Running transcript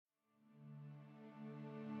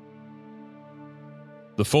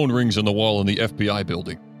The phone rings on the wall in the FBI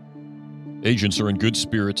building. Agents are in good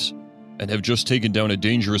spirits and have just taken down a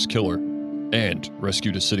dangerous killer and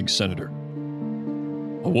rescued a sitting senator.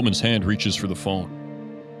 A woman's hand reaches for the phone.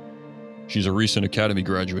 She's a recent academy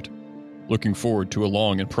graduate, looking forward to a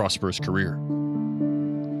long and prosperous career.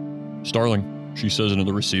 "Starling," she says into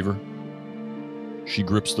the receiver. She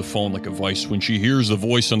grips the phone like a vice when she hears the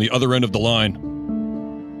voice on the other end of the line.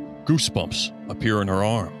 Goosebumps appear in her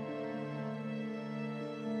arm.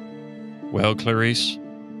 "Well, Clarice,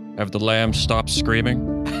 have the lambs stopped screaming?"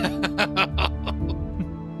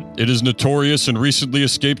 "It is notorious and recently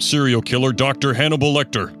escaped serial killer Dr. Hannibal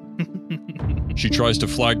Lecter." She tries to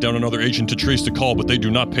flag down another agent to trace the call, but they do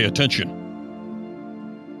not pay attention.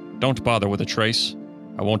 "Don't bother with a trace.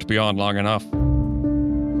 I won't be on long enough."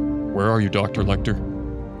 "Where are you, Dr. Lecter?"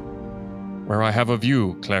 "Where I have a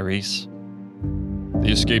view, Clarice."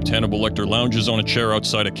 The escaped Hannibal Lecter lounges on a chair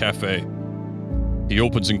outside a cafe. He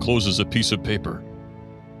opens and closes a piece of paper.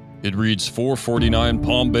 It reads 449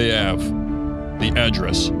 Palm Bay Ave, the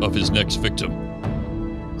address of his next victim.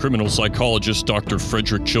 Criminal psychologist Dr.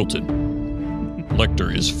 Frederick Chilton.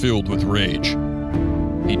 Lecter is filled with rage.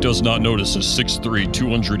 He does not notice a 6'3",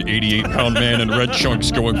 288-pound man in red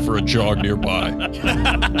chunks going for a jog nearby.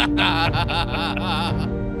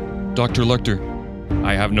 "Dr. Lecter,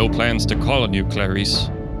 I have no plans to call on you, Clarice.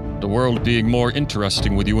 The world being more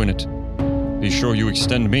interesting with you in it. Be sure you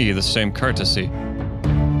extend me the same courtesy.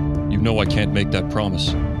 You know I can't make that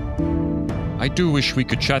promise. I do wish we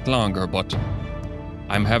could chat longer, but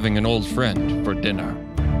I'm having an old friend for dinner."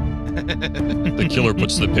 The killer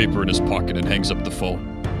puts the paper in his pocket and hangs up the phone.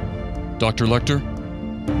 "Dr. Lecter?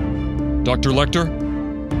 Dr. Lecter?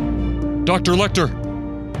 Dr. Lecter!"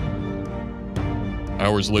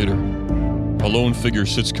 Hours later, a lone figure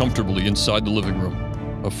sits comfortably inside the living room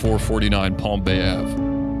of 449 Palm Bay Ave.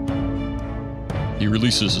 He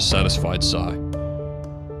releases a satisfied sigh.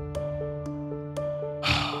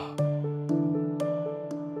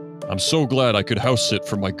 "I'm so glad I could house sit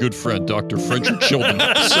for my good friend Dr. Frederick Chilton,"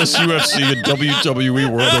 says UFC and WWE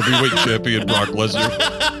World Heavyweight Champion Brock Lesnar.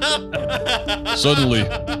 Suddenly,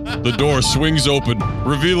 the door swings open,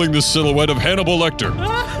 revealing the silhouette of Hannibal Lecter.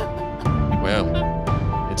 "Well,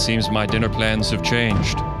 it seems my dinner plans have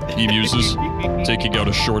changed," he muses, taking out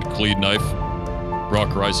a short, clean knife.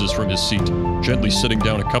 Brock rises from his seat, gently setting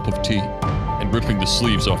down a cup of tea and ripping the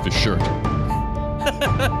sleeves off his shirt.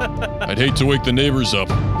 "I'd hate to wake the neighbors up,"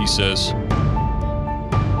 he says.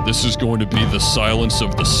 "This is going to be the silence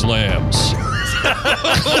of the slams."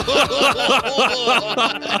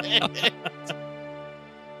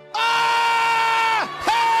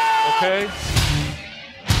 Okay.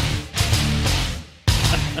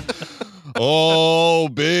 "Oh,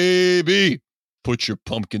 baby. Put your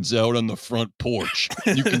pumpkins out on the front porch.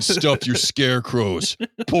 You can stuff your scarecrows.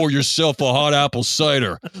 Pour yourself a hot apple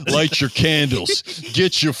cider. Light your candles.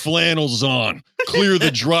 Get your flannels on. Clear the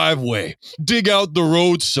driveway. Dig out the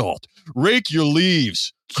road salt. Rake your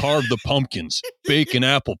leaves. Carve the pumpkins. Bake an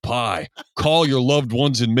apple pie. Call your loved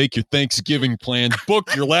ones and make your Thanksgiving plans.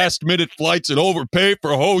 Book your last-minute flights and overpay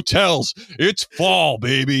for hotels. It's fall,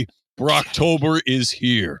 baby. Brocktober is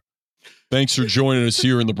here." Thanks for joining us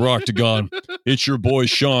here in the Brocktagon. It's your boys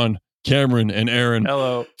Sean, Cameron, and Aaron.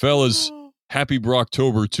 Hello. Fellas, happy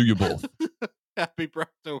Brocktober to you both. Happy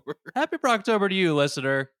Brocktober. Happy Brocktober to you,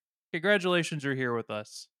 listener. Congratulations, you're here with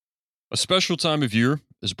us. A special time of year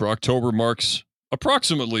as Brocktober marks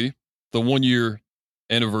approximately the 1-year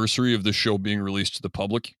anniversary of the show being released to the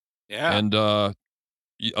public. Yeah. And a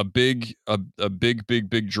big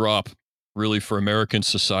drop, really, for American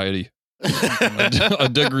society. A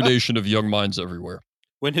degradation of young minds everywhere.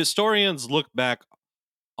 When historians look back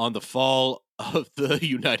on the fall of the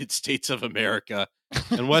United States of America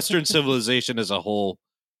and Western civilization as a whole,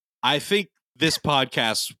 I think this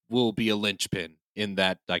podcast will be a linchpin in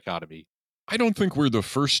that dichotomy. I don't think we're the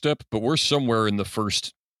first step, but we're somewhere in the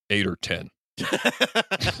first 8 or 10.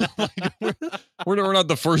 We're not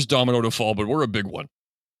the first domino to fall, but we're a big one.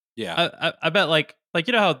 Yeah. I bet like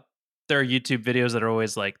you know how there are YouTube videos that are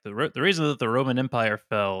always like the reason that the Roman Empire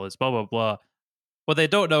fell is blah blah blah. What they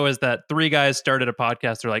don't know is that 3 guys started a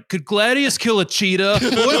podcast. They're like, could Gladius kill a cheetah?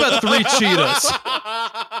 What about 3 cheetahs?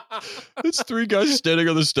 It's 3 guys standing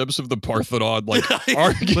on the steps of the Parthenon, like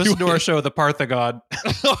arguing. Listen to our show, The Parthagon.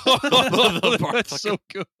 That's so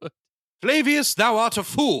good. Flavius, thou art a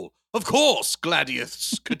fool. Of course,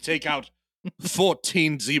 Gladius could take out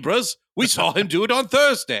 14 zebras. We saw him do it on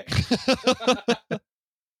Thursday.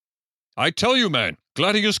 I tell you, man,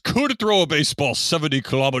 Gladius could throw a baseball 70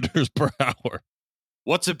 kilometers per hour.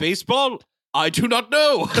 What's a baseball? I do not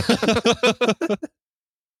know.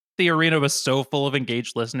 the arena was so full of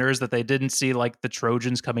engaged listeners that they didn't see like the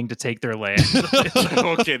Trojans coming to take their land.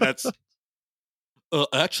 Okay, that's.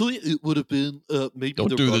 Actually, it would have been maybe. Don't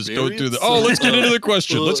the do this. Don't do barbarians, this. Oh, let's get into the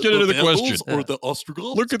question. Let's get into the question. Vandals or the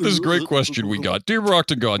Ostrogoths. Look at this great question we got. Dear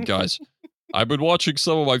Brocktober guys, I've been watching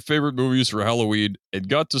some of my favorite movies for Halloween and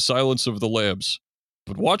got to Silence of the Lambs.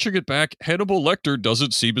 But watching it back, Hannibal Lecter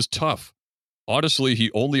doesn't seem as tough. Honestly,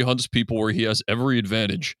 he only hunts people where he has every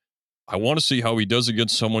advantage. I want to see how he does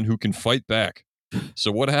against someone who can fight back.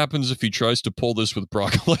 So what happens if he tries to pull this with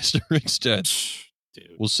Brock Lesnar instead?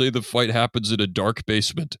 Dude. We'll say the fight happens in a dark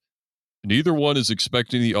basement. Neither one is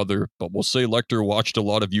expecting the other, but we'll say Lecter watched a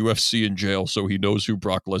lot of UFC in jail, so he knows who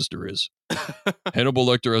Brock Lesnar is. Hannibal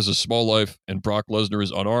Lecter has a small life, and Brock Lesnar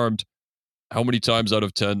is unarmed. How many times out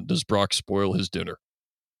of 10 does Brock spoil his dinner?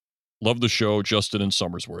 Love the show, Justin and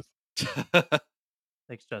Summersworth.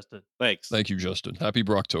 Thanks, Justin. Thanks. Thank you, Justin. Happy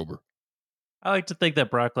Brocktober. I like to think that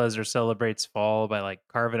Brock Lesnar celebrates fall by like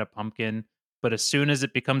carving a pumpkin, but as soon as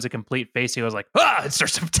it becomes a complete face, he goes like, ah, and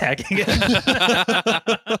starts attacking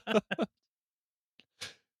it.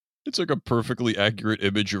 It's like a perfectly accurate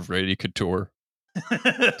image of Randy Couture.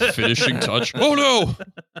 Finishing touch. Oh no!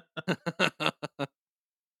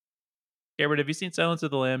 Cameron, have you seen Silence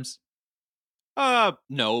of the Lambs?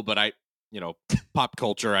 No, but I, pop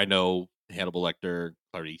culture. I know Hannibal Lecter,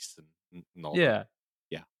 Clarice, and all. Yeah. That.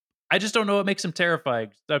 Yeah. I just don't know what makes him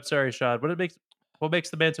terrifying. I'm sorry, Sean. What makes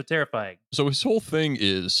the man so terrifying? So his whole thing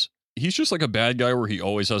is he's just like a bad guy where he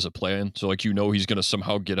always has a plan. So like he's gonna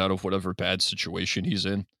somehow get out of whatever bad situation he's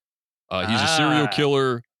in. He's a serial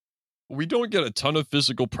killer. We don't get a ton of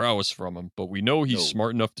physical prowess from him, but we know he's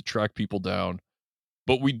smart enough to track people down.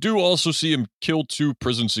 But we do also see him kill 2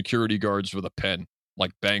 prison security guards with a pen,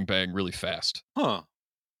 like bang bang, really fast. Huh.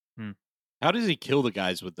 How does he kill the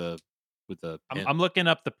guys with the pen? I'm looking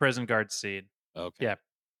up the prison guard scene. Okay. Yeah.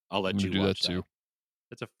 I'll let you do watch that too.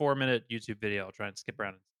 It's a 4-minute YouTube video. I'll try and skip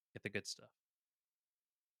around and get the good stuff.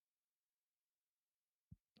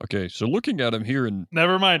 Okay, so looking at him here and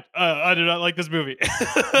Never mind. I do not like this movie.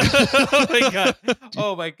 Oh my god.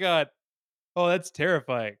 Oh my god. Oh, that's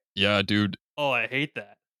terrifying. yeah, dude. Oh, I hate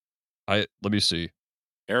that. Let me see.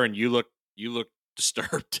 Aaron, you look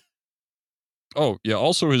disturbed. Oh, yeah,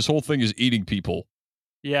 also his whole thing is eating people.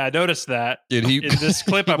 Yeah, I noticed that Did he in this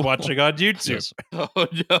clip I'm watching on YouTube. Yes. Oh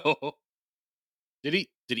no. Did he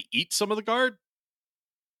eat some of the guard?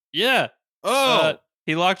 Yeah. Oh.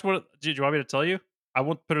 He locked one. Do you want me to tell you? I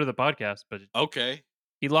won't put it in the podcast, but Okay.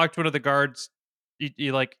 he locked one of the guards. He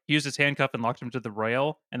used his handcuff and locked him to the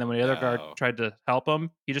rail. And then when the other guard Oh. tried to help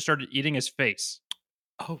him, he just started eating his face.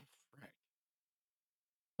 Oh, frick.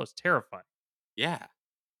 That was terrifying. Yeah.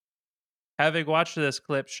 Having watched this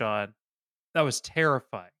clip, Sean, that was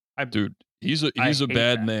terrifying. Dude, he's a hate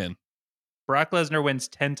bad that. man. Brock Lesnar wins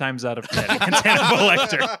 10 times out of 10 against Hannibal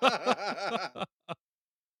Lecter.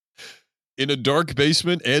 In a dark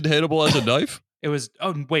basement and Hannibal has a knife? It was.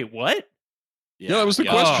 Oh wait, what? Yeah, that was the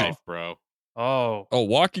question. Knife, bro. Oh, Oh,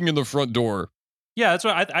 walking in the front door. yeah. That's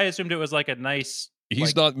what I assumed. It was like a nice.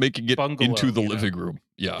 He's like, not making it bungalow, into the you know? living room.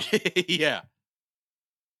 Yeah. Yeah.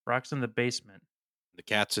 Brock's in the basement. The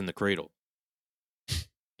cat's in the cradle.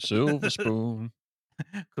 Silver spoon.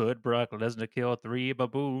 Could Brock Lesnar kill 3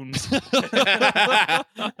 baboons?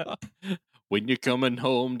 When you're coming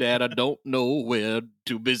home, Dad, I don't know where.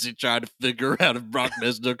 Too busy trying to figure out if Brock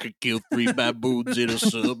Lesnar could kill 3 baboons in a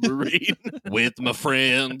submarine with my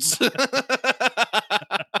friends.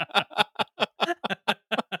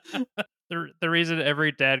 The reason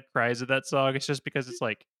every dad cries at that song is just because it's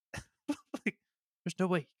like there's no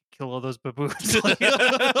way you can kill all those baboons.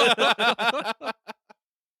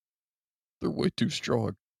 They're way too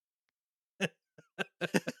strong.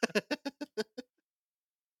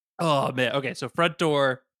 Oh man. Okay, so front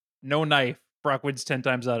door, no knife. Brock wins 10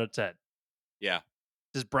 times out of 10. Yeah.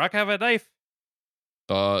 Does Brock have a knife?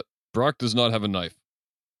 Brock does not have a knife.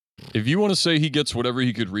 If you want to say he gets whatever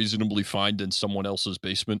he could reasonably find in someone else's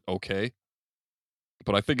basement, okay.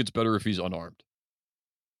 But I think it's better if he's unarmed.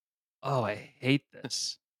 Oh, I hate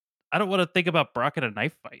this. I don't want to think about Brock in a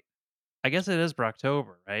knife fight. I guess it is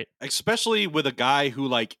Brocktober, right? Especially with a guy who,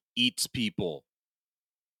 like, eats people.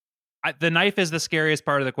 The knife is the scariest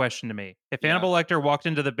part of the question to me. If Yeah. Hannibal Lecter walked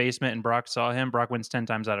into the basement and Brock saw him, Brock wins 10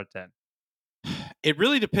 times out of 10. It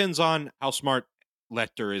really depends on how smart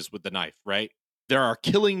Lecter is with the knife, right? There are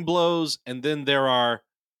killing blows, and then there are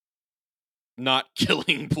not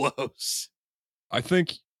killing blows. I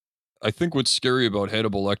think what's scary about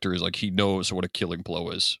Hannibal Lecter is like he knows what a killing blow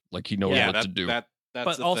is. Like he knows what to do. That's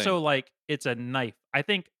But the also, thing. like, it's a knife. I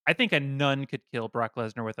think a nun could kill Brock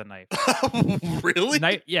Lesnar with a knife.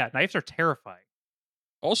 Really? Yeah, knives are terrifying.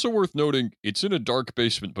 Also worth noting, it's in a dark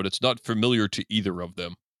basement, but it's not familiar to either of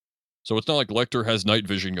them. So it's not like Lecter has night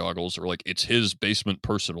vision goggles or like it's his basement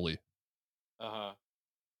personally. Uh-huh.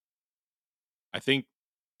 I think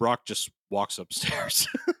Brock just walks upstairs.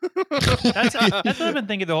 That's what I've been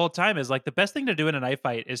thinking the whole time. Is like the best thing to do in a knife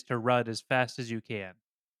fight is to run as fast as you can.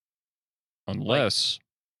 Unless,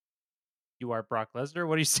 You are Brock Lesnar.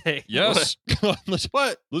 What do you say? yes.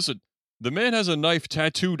 What? Listen, the man has a knife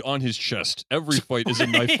tattooed on his chest. Every fight is a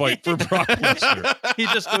knife fight for Brock Lesnar. He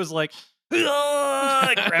just goes like,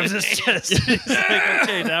 grabs his chest. He's like,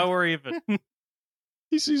 okay, now we're even.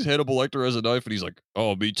 He sees Hannibal Lecter as a knife and he's like,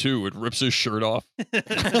 oh, me too. It rips his shirt off. Can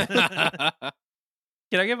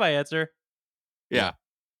I give my answer? Yeah.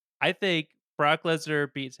 I think Brock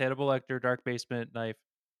Lesnar beats Hannibal Lecter Dark Basement Knife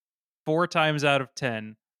 4 times out of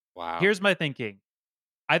 10. Wow. Here's my thinking.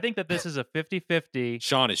 I think that this is a 50-50.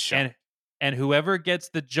 Sean is shocked. And whoever gets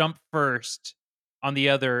the jump first on the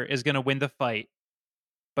other is going to win the fight.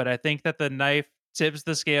 But I think that the knife tips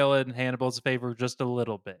the scale in Hannibal's favor just a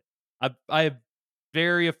little bit. I'm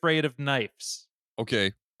very afraid of knives.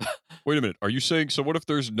 Okay. Wait a minute. Are you saying, so what if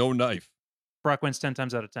there's no knife? Brock wins 10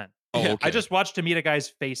 times out of 10. Oh, okay. I just watched him eat a guy's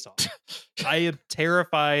face off. I am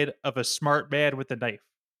terrified of a smart man with a knife.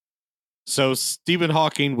 So Stephen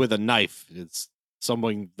Hawking with a knife is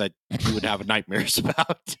something that you would have nightmares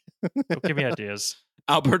about. Don't give me ideas.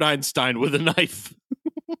 Albert Einstein with a knife.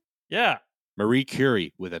 Yeah. Marie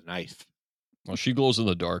Curie with a knife. Well, she glows in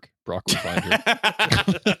the dark. Brock would find her.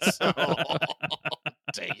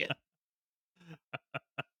 Dang it.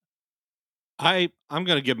 I'm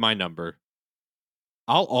going to give my number.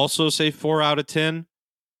 I'll also say 4 out of 10.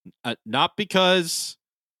 Not because...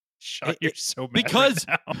 Sean, you're so mad because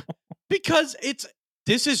right now. because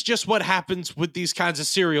this is just what happens with these kinds of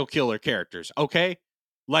serial killer characters, okay?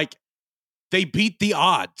 Like, they beat the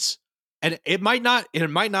odds. And it might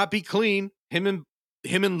not be clean. Him and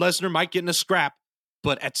Lesnar might get in a scrap,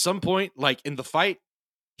 but at some point, like in the fight,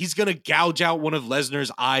 he's gonna gouge out one of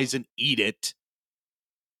Lesnar's eyes and eat it,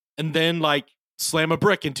 and then like slam a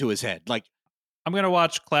brick into his head. Like, I'm gonna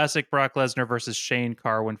watch classic Brock Lesnar versus Shane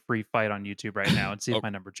Carwin free fight on YouTube right now and see if my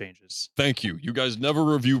number changes. Thank you. You guys never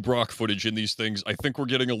review Brock footage in these things. I think we're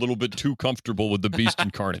getting a little bit too comfortable with the beast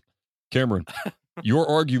incarnate. Cameron, your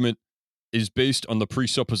argument is based on the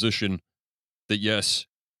presupposition that yes,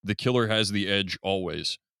 the killer has the edge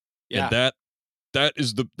always. yeah, And that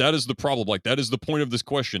is the problem. Like, that is the point of this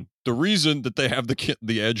question. The reason that they have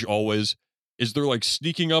the edge always is they're like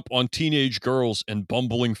sneaking up on teenage girls and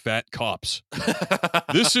bumbling fat cops.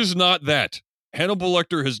 This is not that. Hannibal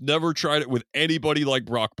Lecter has never tried it with anybody like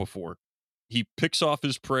Brock before. He picks off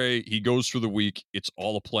his prey. He goes for the weak. It's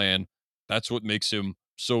all a plan. That's what makes him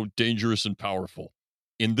so dangerous and powerful.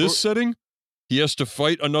 In this setting, he has to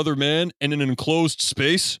fight another man in an enclosed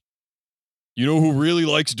space. You know who really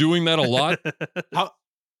likes doing that a lot?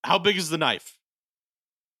 How big is the knife?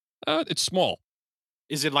 It's small.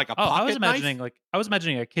 Is it like a I pocket was imagining knife? I was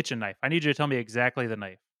imagining a kitchen knife. I need you to tell me exactly the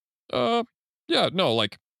knife. Yeah, no,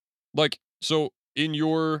 like so in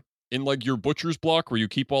your butcher's block where you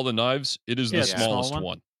keep all the knives, it is the Yeah, smallest small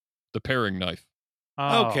one. The paring knife.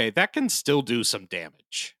 Oh. Okay, that can still do some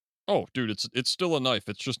damage. Oh, dude, it's still a knife.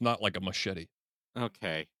 It's just not like a machete.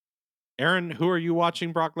 Okay. Aaron, who are you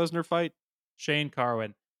watching Brock Lesnar fight? Shane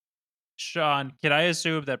Carwin. Sean, can I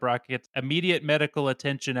assume that Brock gets immediate medical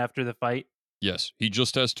attention after the fight? Yes, he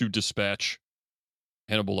just has to dispatch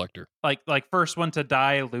Hannibal Lecter. Like first one to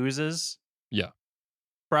die loses? Yeah.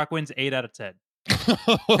 Brock wins 8 out of 10.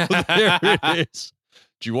 There it is.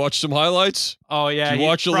 Did you watch some highlights? Oh yeah, Did you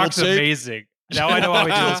watch a Brock's little tape? amazing. Now I know why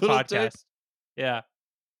we do this Little tape? podcast. Yeah.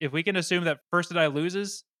 If we can assume that first to die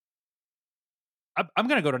loses, I'm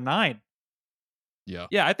gonna go to 9. Yeah.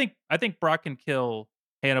 Yeah, I think Brock can kill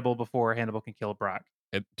Hannibal before Hannibal can kill Brock.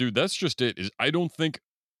 And, dude, that's just it. I don't think,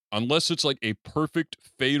 unless it's like a perfect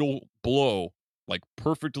fatal blow, like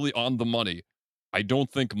perfectly on the money, I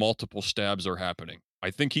don't think multiple stabs are happening.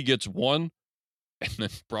 I think he gets one, and then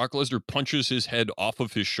Brock Lesnar punches his head off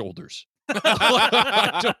of his shoulders.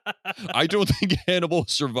 I don't think Hannibal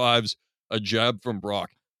survives a jab from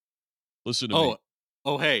Brock. Listen to me.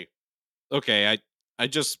 Oh, hey. Okay, I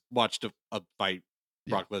just watched a fight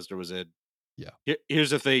Brock Lesnar was in. Yeah. Here's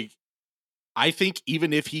the thing. I think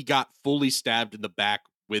even if he got fully stabbed in the back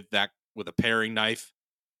with a paring knife,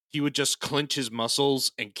 he would just clench his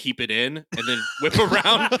muscles and keep it in and then whip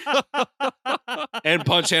around and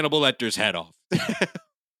punch Hannibal Lecter's head off.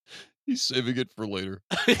 He's saving it for later.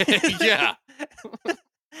 Yeah.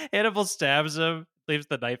 Hannibal stabs him, leaves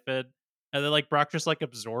the knife in. And then like Brock just like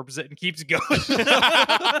absorbs it and keeps going.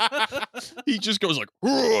 He just goes like,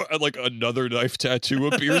 "Hurrah," and like another knife tattoo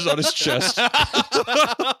appears on his chest.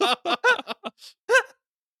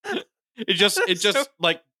 It just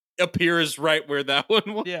like appears right where that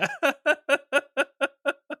one was. Yeah.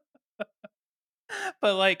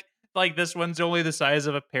 But like this one's only the size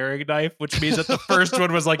of a paring knife, which means that the first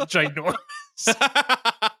one was like ginormous.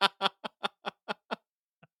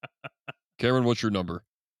 Cameron, what's your number?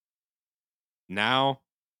 Now,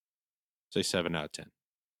 say 7 out of 10.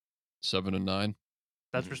 7 and 9.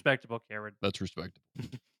 That's respectable, Cameron. That's respectable.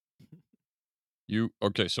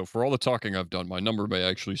 Okay, so for all the talking I've done, my number may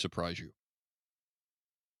actually surprise you.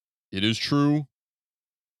 It is true.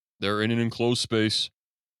 They're in an enclosed space.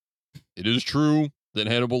 It is true that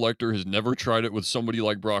Hannibal Lecter has never tried it with somebody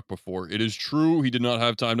like Brock before. It is true he did not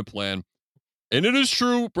have time to plan. And it is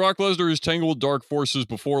true Brock Lesnar has tangled with dark forces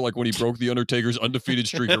before, like when he broke The Undertaker's undefeated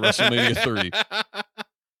streak at WrestleMania 30.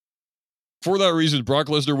 For that reason, Brock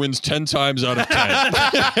Lesnar wins 10 times out of 10.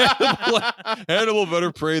 Hannibal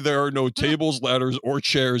better pray there are no tables, ladders, or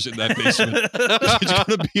chairs in that basement. It's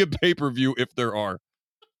going to be a pay-per-view if there are.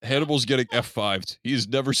 Hannibal's getting F5'd. He has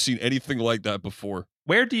never seen anything like that before.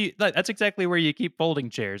 Where do you... That's exactly where you keep folding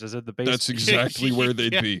chairs, is in the basement. That's exactly where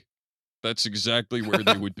they'd be. That's exactly where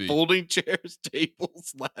they would be. Folding chairs,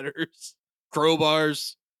 tables, ladders,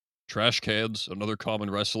 crowbars. Trash cans, another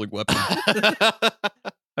common wrestling weapon.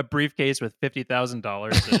 A briefcase with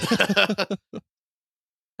 $50,000.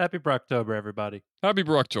 Happy Brocktober, everybody. Happy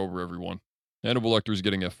Brocktober, everyone. Hannibal Lecter's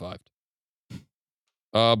getting F5'd.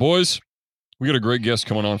 Boys, we got a great guest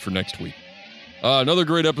coming on for next week. Another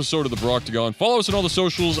great episode of the Brocktagon. Follow us on all the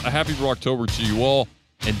socials. A happy Brocktober to you all.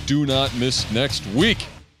 And do not miss next week.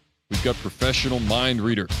 We've got professional mind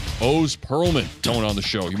reader Oz Perlman coming on the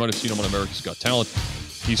show. You might have seen him on America's Got Talent.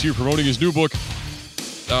 He's here promoting his new book.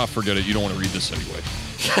 Forget it. You don't want to read this anyway.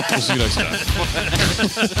 We'll see you next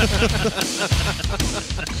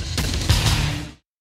time.